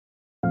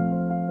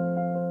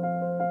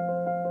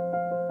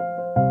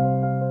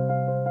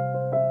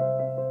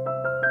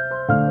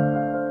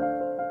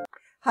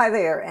Hi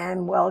there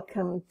and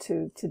welcome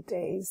to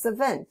today's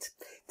event.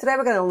 Today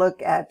we're going to look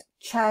at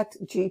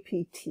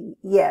ChatGPT.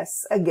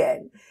 Yes,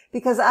 again,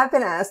 because I've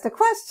been asked a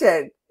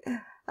question.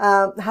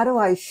 How do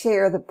I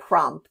share the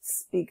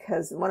prompts?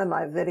 Because in one of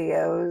my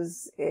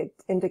videos, it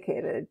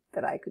indicated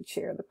that I could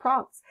share the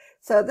prompts.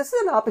 So this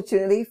is an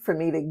opportunity for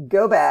me to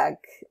go back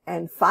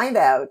and find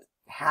out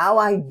how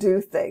I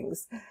do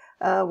things.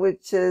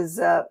 Which is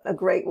a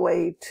great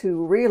way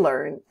to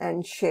relearn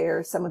and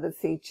share some of the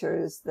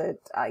features that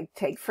I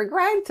take for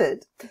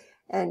granted.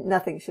 And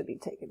nothing should be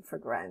taken for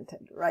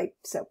granted, right?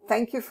 So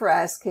thank you for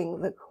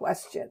asking the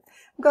question.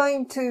 I'm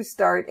going to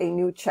start a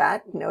new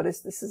chat.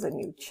 Notice this is a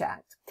new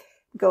chat.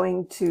 I'm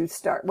going to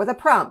start with a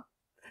prompt.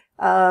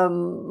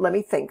 Let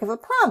me think of a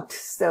prompt.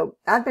 So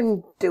I've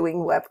been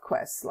doing web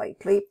quests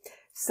lately.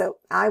 So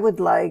I would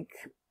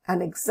like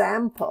an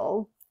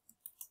example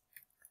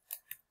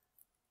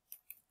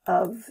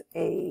of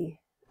an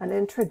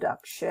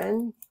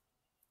introduction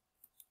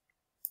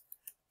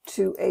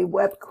to a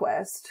web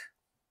quest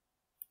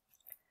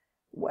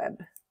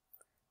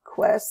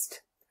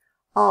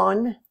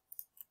on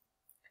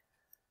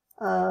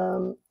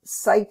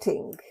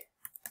citing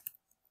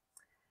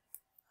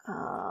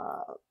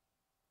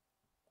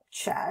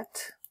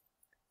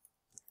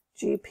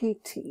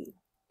ChatGPT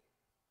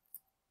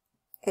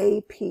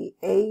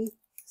APA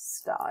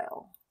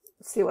style.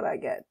 Let's see what I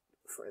get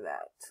for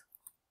that.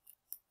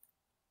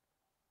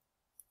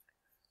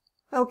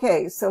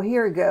 Okay, so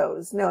here it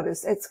goes.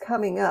 Notice it's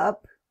coming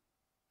up.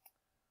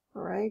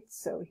 All right,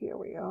 so here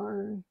we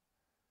are.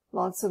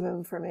 Lots of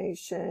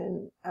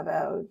information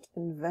about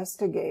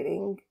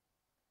investigating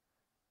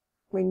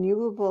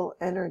renewable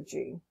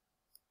energy,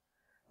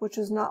 which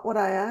is not what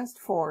I asked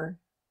for.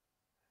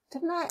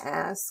 Didn't I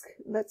ask?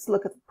 Let's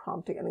look at the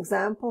prompting. An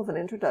example of an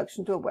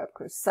introduction to a web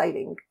course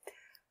citing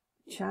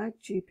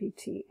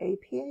ChatGPT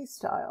APA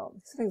style.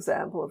 It's an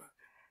example of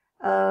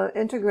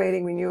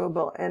integrating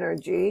renewable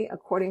energy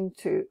according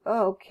to,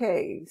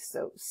 okay,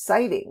 so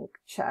citing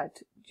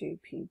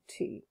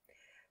ChatGPT.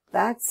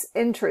 That's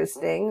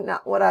interesting.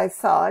 Not what I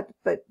thought,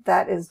 but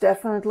that is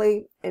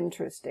definitely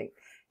interesting.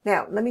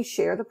 Now, let me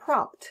share the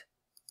prompt.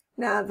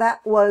 Now,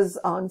 that was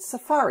on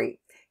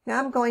Safari. Now,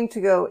 I'm going to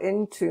go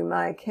into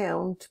my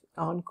account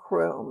on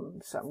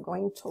Chrome. So I'm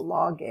going to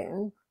log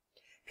in.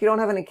 If you don't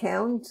have an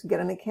account, get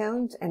an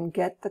account and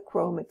get the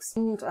Chrome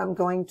extension. I'm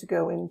going to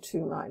go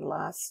into my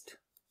last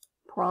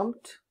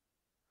prompt.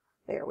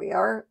 There we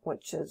are,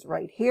 which is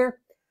right here.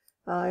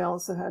 I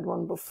also had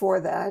one before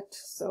that,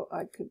 so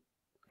I could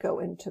go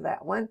into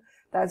that one.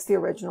 That's the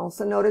original.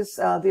 So notice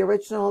the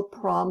original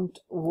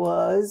prompt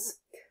was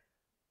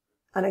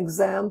an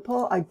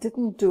example. I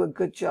didn't do a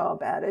good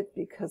job at it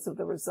because of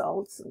the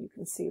results, and you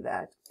can see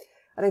that.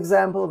 An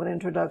example of an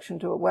introduction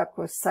to a web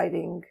course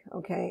citing,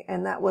 okay,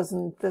 and that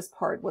wasn't, this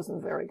part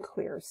wasn't very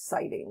clear,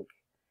 citing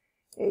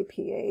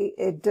APA.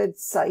 It did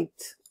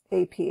cite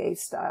APA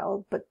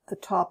style, but the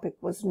topic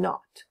was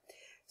not.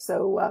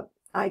 So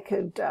I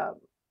could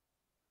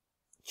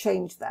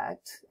change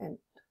that and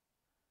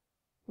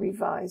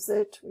revise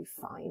it,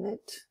 refine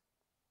it.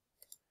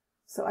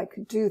 So I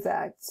could do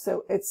that.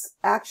 So it's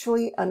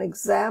actually an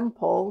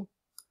example.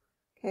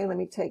 Okay, let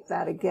me take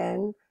that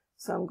again.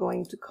 So I'm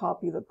going to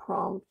copy the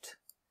prompt.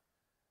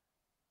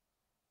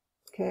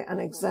 Okay,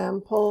 an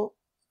example.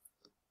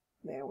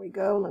 There we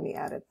go. Let me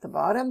add it at the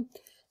bottom.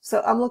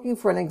 So I'm looking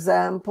for an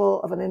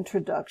example of an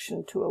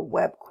introduction to a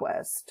web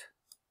quest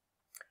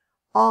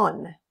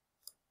on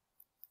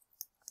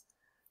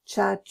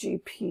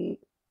ChatGPT,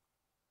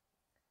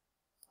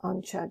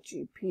 on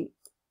ChatGPT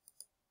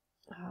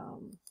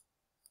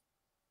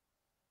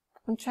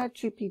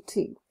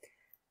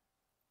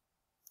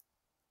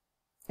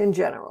in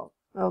general,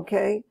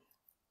 okay,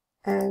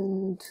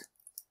 and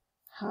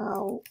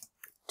how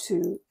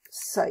to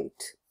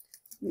cite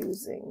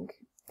using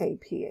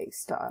APA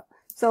style.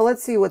 So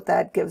let's see what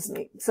that gives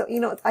me. So, you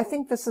know, I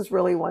think this is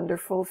really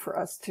wonderful for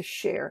us to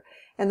share.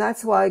 And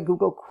that's why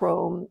Google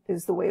Chrome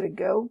is the way to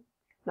go.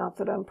 Not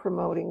that I'm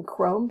promoting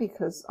Chrome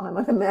because I'm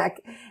on a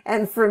Mac.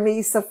 And for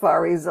me,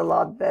 Safari is a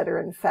lot better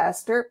and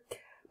faster.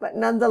 But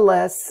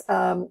nonetheless,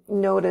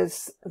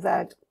 notice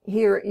that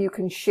here you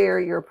can share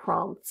your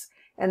prompts.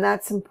 And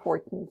that's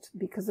important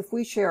because if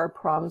we share our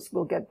prompts,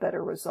 we'll get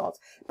better results.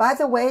 By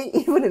the way,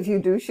 even if you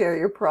do share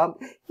your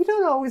prompt, you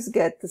don't always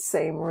get the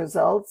same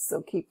results.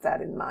 So keep that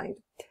in mind.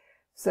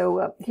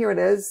 So here it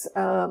is,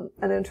 an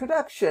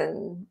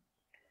introduction.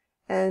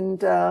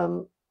 And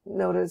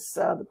notice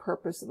the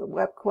purpose of the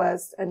web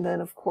quest. And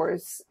then, of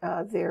course,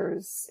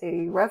 there's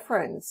a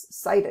reference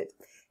cited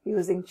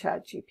using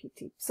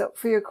ChatGPT. So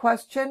for your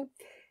question,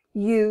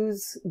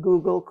 use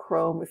Google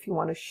Chrome if you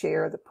want to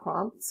share the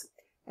prompts.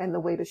 And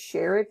the way to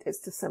share it is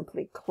to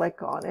simply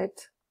click on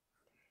it.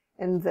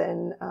 And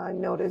then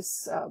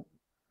notice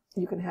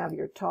you can have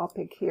your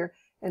topic here.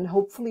 And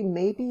hopefully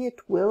maybe it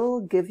will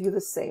give you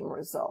the same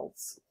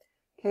results.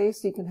 Okay,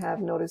 so you can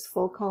have, notice,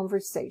 full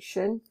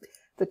conversation.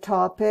 The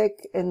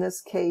topic, in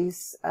this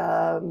case,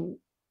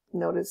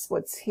 notice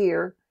what's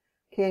here.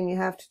 Okay, and you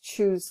have to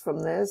choose from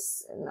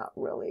this, and not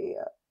really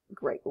a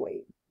great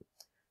way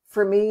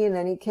for me in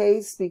any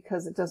case,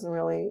 because it doesn't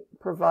really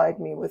provide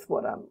me with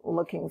what I'm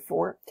looking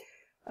for.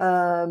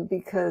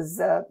 Because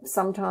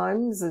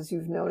sometimes, as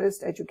you've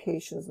noticed,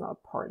 education is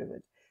not part of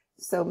it.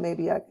 So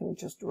maybe I can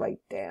just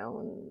write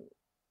down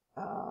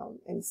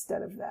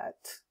instead of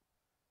that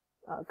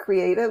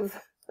creative.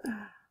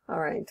 All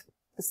right,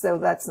 so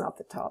that's not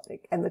the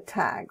topic. And the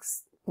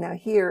tags. Now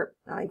here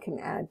I can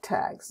add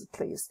tags,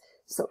 please.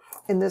 So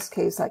in this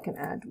case I can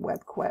add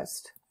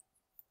WebQuest.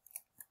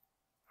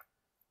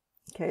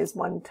 Okay, is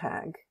one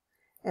tag.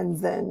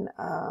 And then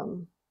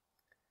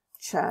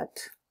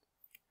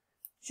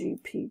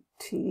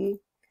ChatGPT.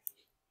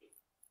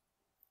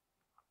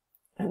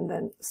 And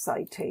then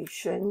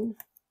citation.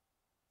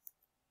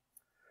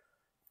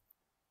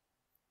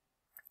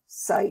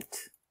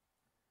 Cite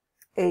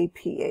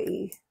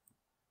APA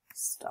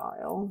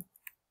style.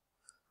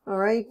 All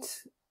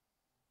right.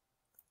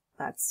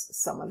 That's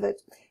some of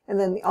it. And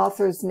then the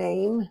author's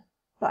name.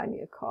 Buy me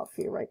a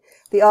coffee, right?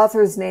 The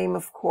author's name,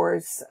 of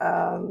course,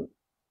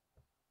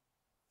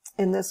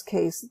 in this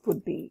case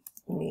would be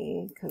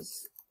me,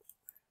 because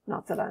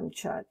not that I'm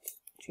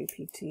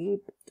ChatGPT,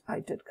 but I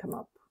did come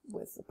up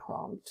with the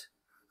prompt.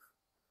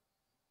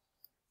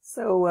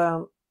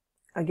 So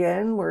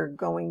again, we're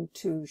going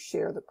to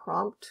share the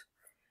prompt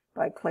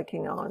by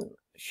clicking on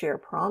Share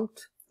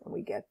Prompt, and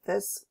we get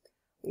this.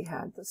 We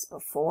had this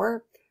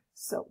before,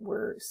 so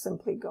we're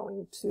simply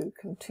going to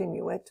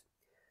continue it.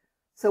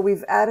 So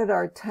we've added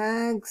our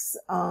tags,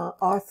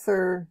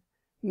 author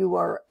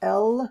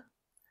URL.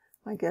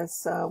 I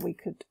guess we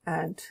could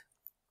add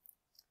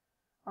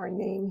our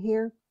name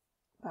here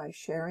by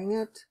sharing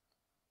it.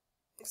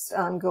 Next,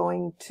 I'm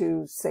going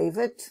to save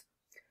it.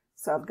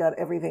 So I've got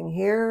everything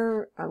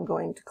here. I'm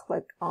going to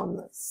click on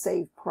the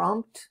Save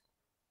Prompt.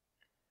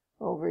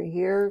 Over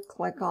here,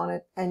 click on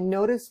it, and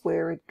notice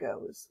where it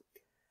goes.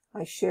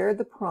 I shared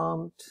the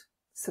prompt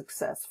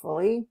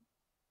successfully.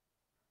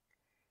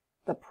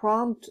 The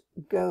prompt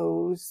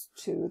goes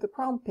to the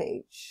prompt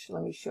page.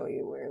 Let me show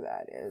you where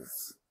that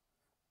is.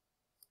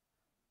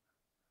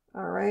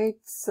 All right,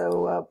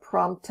 so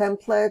prompt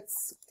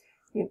templates.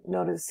 You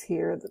notice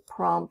here the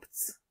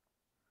prompts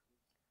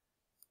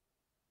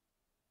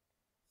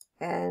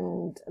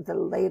and the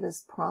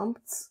latest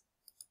prompts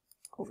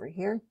over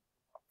here.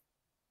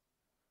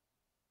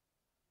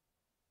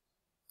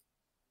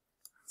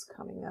 It's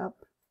coming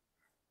up.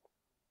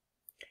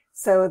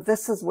 So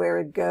this is where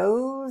it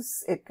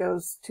goes. It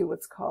goes to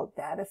what's called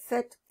data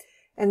fit.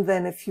 And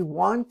then if you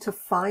want to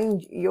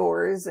find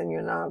yours and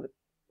you're not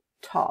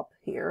top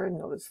here,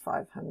 notice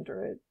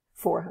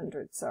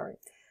 400, sorry.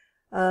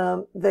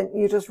 Then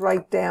you just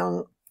write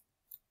down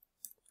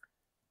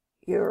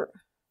your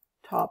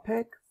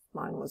topic.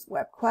 Mine was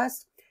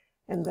WebQuest.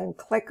 And then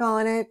click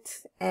on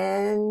it,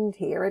 and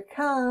here it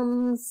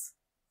comes.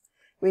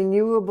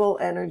 Renewable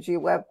Energy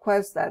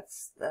WebQuest,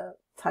 that's the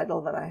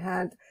title that I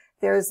had.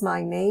 There's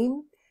my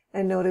name,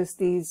 and notice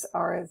these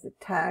are the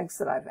tags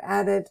that I've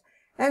added.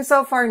 And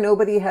so far,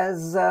 nobody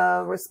has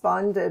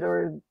responded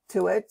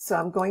to it, so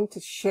I'm going to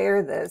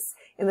share this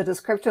in the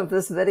description of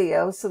this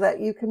video so that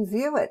you can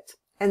view it.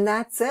 And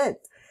that's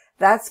it.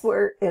 That's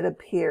where it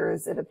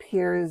appears. It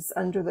appears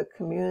under the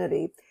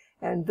community.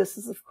 And this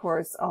is, of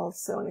course,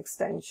 also an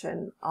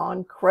extension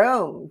on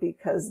Chrome,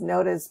 because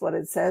notice what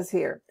it says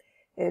here.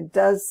 It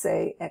does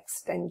say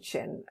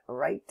extension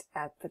right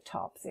at the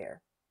top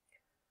there.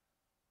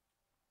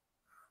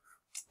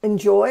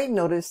 Enjoy.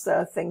 Notice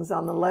things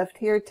on the left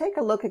here. Take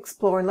a look,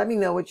 explore, and let me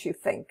know what you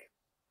think.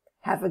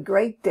 Have a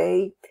great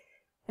day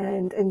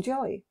and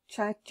enjoy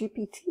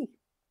ChatGPT.